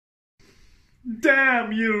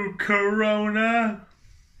Damn you, Corona!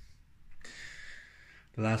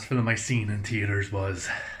 The last film I seen in theatres was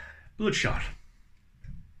Bloodshot.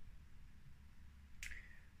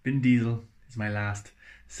 Vin Diesel is my last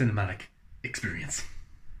cinematic experience.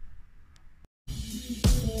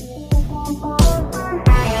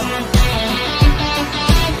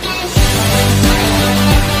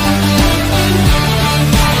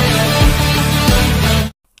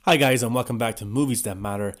 Hi guys, and welcome back to Movies That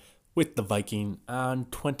Matter with the Viking. And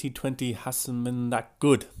 2020 hasn't been that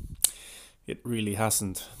good. It really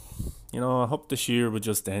hasn't. I hope this year would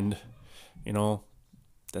just end.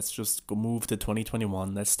 Let's just go move to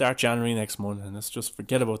 2021. Let's start January next month and let's just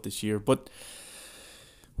forget about this year. But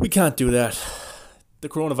we can't do that. The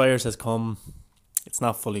coronavirus has come. It's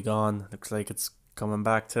not fully gone. Looks like it's coming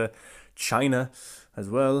back to China as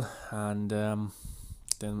well. And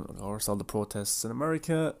then, of course, all the protests in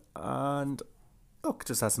America. And look, it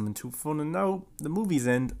just hasn't been too fun. And now the movie's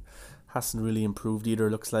end hasn't really improved either.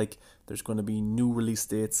 Looks like there's going to be new release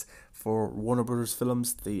dates for Warner Brothers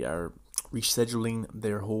films. They are rescheduling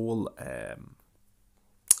their whole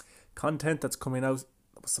content that's coming out,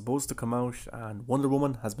 that was supposed to come out, and Wonder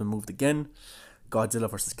Woman has been moved again. Godzilla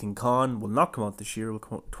vs. King Kong will not come out this year, will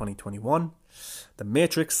come out 2021. The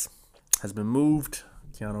Matrix has been moved,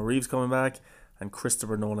 Keanu Reeves coming back, and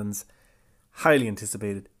Christopher Nolan's highly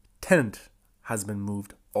anticipated Tenet has been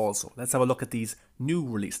moved also. Let's have a look at these new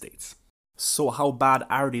release dates. So how bad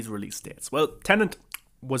are these release dates? Well, Tenet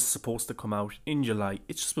was supposed to come out in July.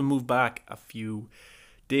 It's just been moved back a few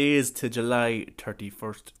days to July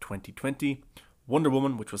 31st, 2020. Wonder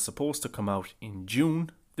Woman, which was supposed to come out in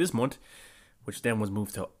June this month, which then was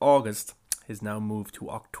moved to August, is now moved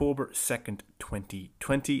to October 2nd,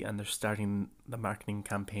 2020, and they're starting the marketing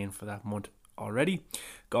campaign for that month already.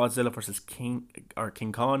 Godzilla vs. King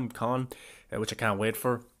Kong, which I can't wait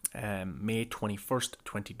for, May 21st,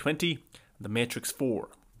 2020. The Matrix 4,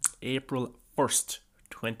 April 1st,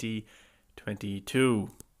 2022.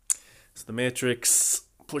 So The Matrix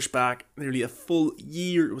pushed back nearly a full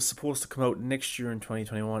year. It was supposed to come out next year in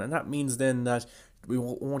 2021, and that means then that we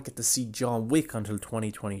won't get to see John Wick until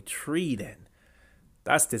 2023 then.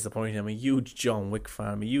 That's disappointing. I'm a huge John Wick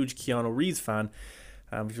fan. I'm a huge Keanu Reeves fan.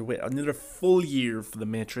 We should wait another full year for The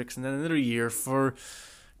Matrix and then another year for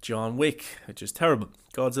John Wick, which is terrible.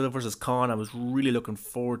 Godzilla vs. Kong, I was really looking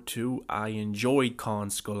forward to. I enjoyed Kong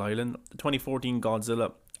Skull Island. The 2014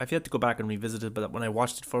 Godzilla, I've yet to go back and revisit it, but when I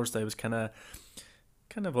watched it first, I was kind of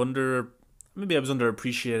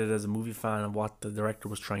underappreciated as a movie fan of what the director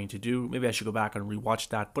was trying to do. Maybe I should go back and rewatch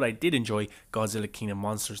that, but I did enjoy Godzilla King of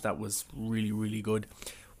Monsters. That was really, really good.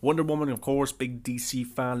 Wonder Woman, of course, big DC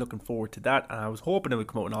fan, looking forward to that. And I was hoping it would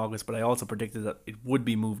come out in August, but I also predicted that it would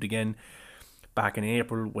be moved again. Back in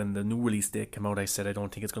April, when the new release date came out, I said I don't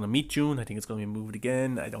think it's going to meet June. I think it's going to be moved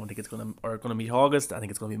again. I don't think it's going to meet August. I think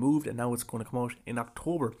it's going to be moved, and now it's going to come out in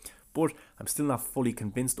October. But I'm still not fully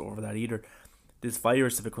convinced over that either. This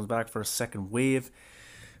virus, if it comes back for a second wave,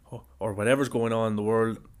 or whatever's going on in the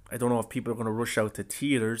world, I don't know if people are going to rush out to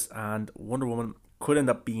theaters, and Wonder Woman could end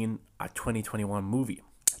up being a 2021 movie.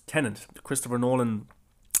 Tenet, Christopher Nolan,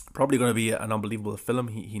 probably going to be an unbelievable film.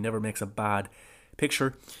 He never makes a bad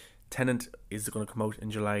picture. Tenet is going to come out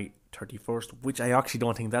in July 31st, which I actually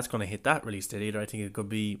don't think that's going to hit that release date either. I think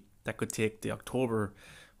that could take the October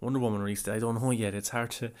Wonder Woman release date. I don't know yet. It's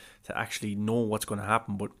hard to actually know what's going to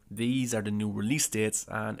happen, but these are the new release dates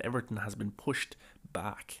and everything has been pushed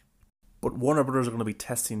back. But Warner Brothers are going to be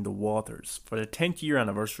testing the waters. For the 10th year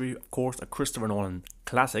anniversary, of course, a Christopher Nolan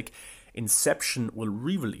classic, Inception will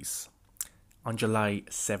re-release on July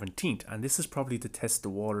 17th. And this is probably to test the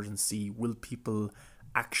waters and see, will people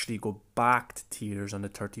actually go back to theaters on the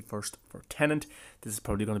 31st for Tenet. This is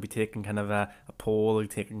probably going to be taking kind of a poll,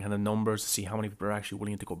 taking kind of numbers to see how many people are actually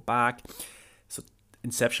willing to go back. So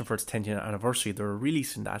Inception, for its 10th year anniversary, they're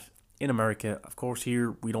releasing that in America. Of course,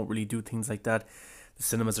 here we don't really do things like that. The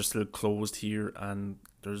cinemas are still closed here, and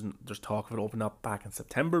there's talk of it opening up back in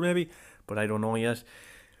September maybe, but I don't know yet.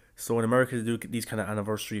 So in America they do these kind of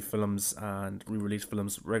anniversary films and re-release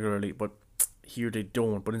films regularly, but here they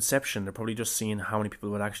don't. But Inception, they're probably just seeing how many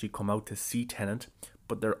people would actually come out to see Tenet.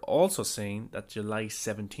 But they're also saying that July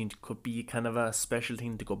 17th could be kind of a special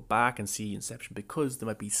thing to go back and see Inception, because there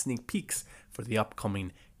might be sneak peeks for the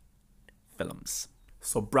upcoming films.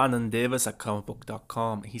 So Brandon Davis at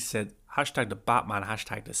comicbook.com, he said, hashtag the Batman,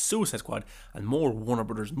 hashtag the Suicide Squad, and more Warner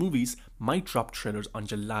Brothers movies might drop trailers on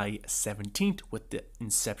July 17th with the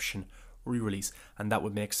Inception re-release. And that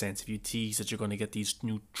would make sense. If you tease that you're going to get these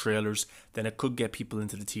new trailers, then it could get people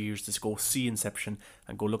into the theaters to go see Inception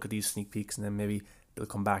and go look at these sneak peeks, and then maybe they'll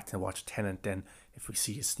come back to watch Tenet then if we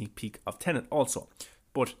see a sneak peek of Tenet also.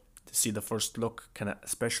 But to see the first look, kind of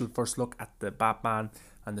special first look at the Batman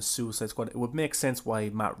and the Suicide Squad, it would make sense why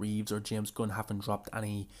Matt Reeves or James Gunn haven't dropped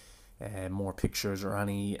any more pictures or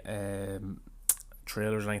any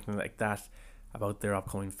trailers or anything like that about their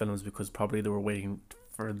upcoming films, because probably they were waiting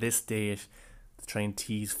for this date to try and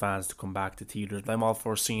tease fans to come back to theaters. But I'm all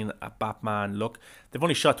for seeing a Batman look. They've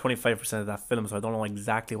only shot 25% of that film, so I don't know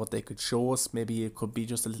exactly what they could show us. Maybe it could be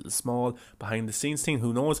just a little small behind the scenes thing,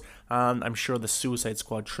 who knows. And I'm sure the Suicide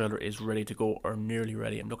Squad trailer is ready to go, or nearly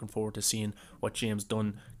ready. I'm looking forward to seeing what James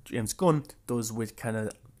Gunn does with kind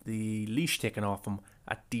of the leash taken off him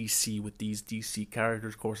at DC with these DC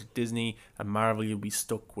characters. Of course, at Disney and Marvel, you'll be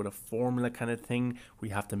stuck with a formula kind of thing where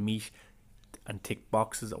you have to meet and tick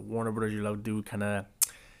boxes. At Warner Brothers, you're allowed to do kind of,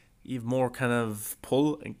 you have more kind of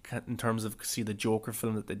pull in terms of, see the Joker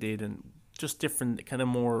film that they did, and just different kind of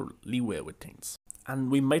more leeway with things.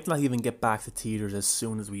 And we might not even get back to theaters as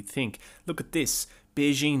soon as we think. Look at this.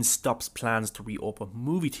 Beijing stops plans to reopen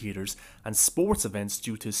movie theaters and sports events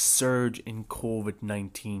due to surge in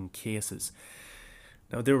COVID-19 cases.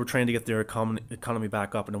 Now, they were trying to get their economy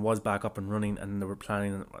back up, and it was back up and running, and they were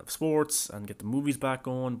planning sports and get the movies back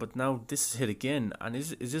on. But now this is hit again, and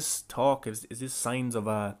is this talk, is this signs of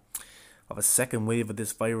a second wave of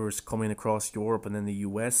this virus coming across Europe and then the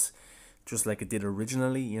US, just like it did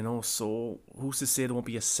originally, you know? So who's to say there won't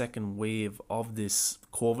be a second wave of this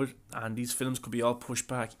COVID, and these films could be all pushed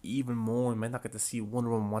back even more. We might not get to see Wonder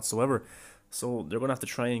Woman whatsoever. So they're going to have to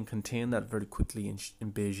try and contain that very quickly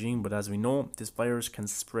in Beijing. But as we know, this virus can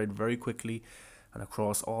spread very quickly and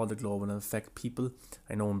across all the globe and affect people.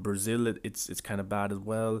 I know in Brazil it's kind of bad as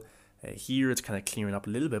well. Here it's kind of clearing up a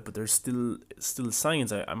little bit, but there's still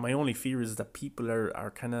signs. My only fear is that people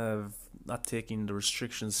are kind of not taking the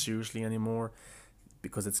restrictions seriously anymore,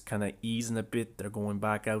 because it's kind of easing a bit. They're going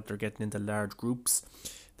back out. They're getting into large groups.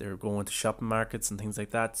 They're going to shopping markets and things like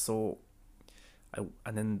that. So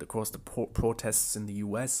and then of course the protests in the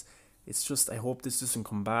US, it's just, I hope this doesn't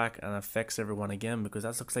come back and affects everyone again, because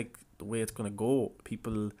that looks like the way it's going to go.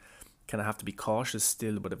 People kind of have to be cautious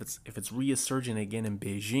still, but if it's resurging again in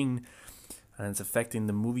Beijing and it's affecting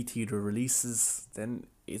the movie theater releases, then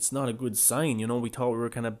it's not a good sign. You know, we thought we were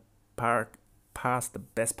kind of past the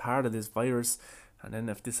best part of this virus, and then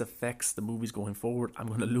if this affects the movies going forward, I'm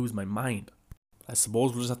going to lose my mind. I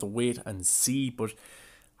suppose we'll just have to wait and see, but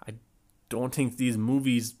I don't think these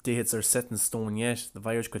movies dates are set in stone yet. The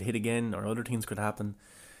virus could hit again, or other things could happen.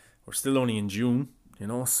 We're still only in June, you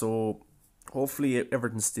know, so hopefully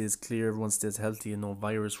everything stays clear, everyone stays healthy, and no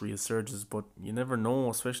virus resurges. But you never know,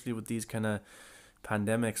 especially with these kind of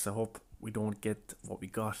pandemics. I hope we don't get what we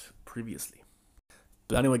got previously.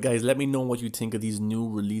 But anyway, guys, let me know what you think of these new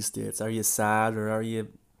release dates. Are you sad, or are you,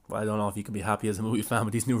 well, I don't know if you can be happy as a movie fan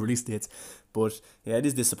with these new release dates. But yeah, it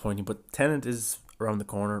is disappointing. But Tenet is around the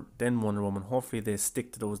corner, then Wonder Woman. Hopefully they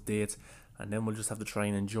stick to those dates, and then we'll just have to try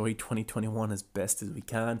and enjoy 2021 as best as we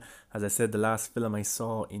can. As I said, the last film I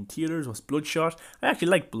saw in theaters was Bloodshot. I actually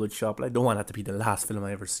like Bloodshot, but I don't want that to be the last film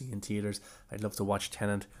I ever see in theaters. I'd love to watch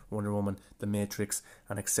Tenet, Wonder Woman, The Matrix,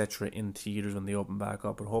 and etc. in theaters when they open back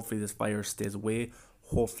up. But hopefully this virus stays away.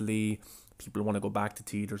 Hopefully people want to go back to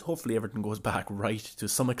theaters. Hopefully everything goes back right to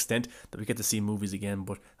some extent, that we get to see movies again.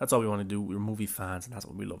 But that's all we want to do. We're movie fans, and that's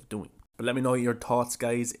what we love doing. But let me know your thoughts,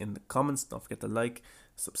 guys, in the comments. Don't forget to like,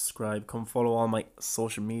 subscribe, come follow all my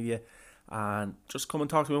social media, and just come and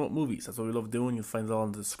talk to me about movies. That's what we love doing. You'll find it all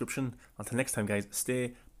in the description. Until next time, guys,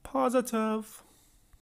 stay positive.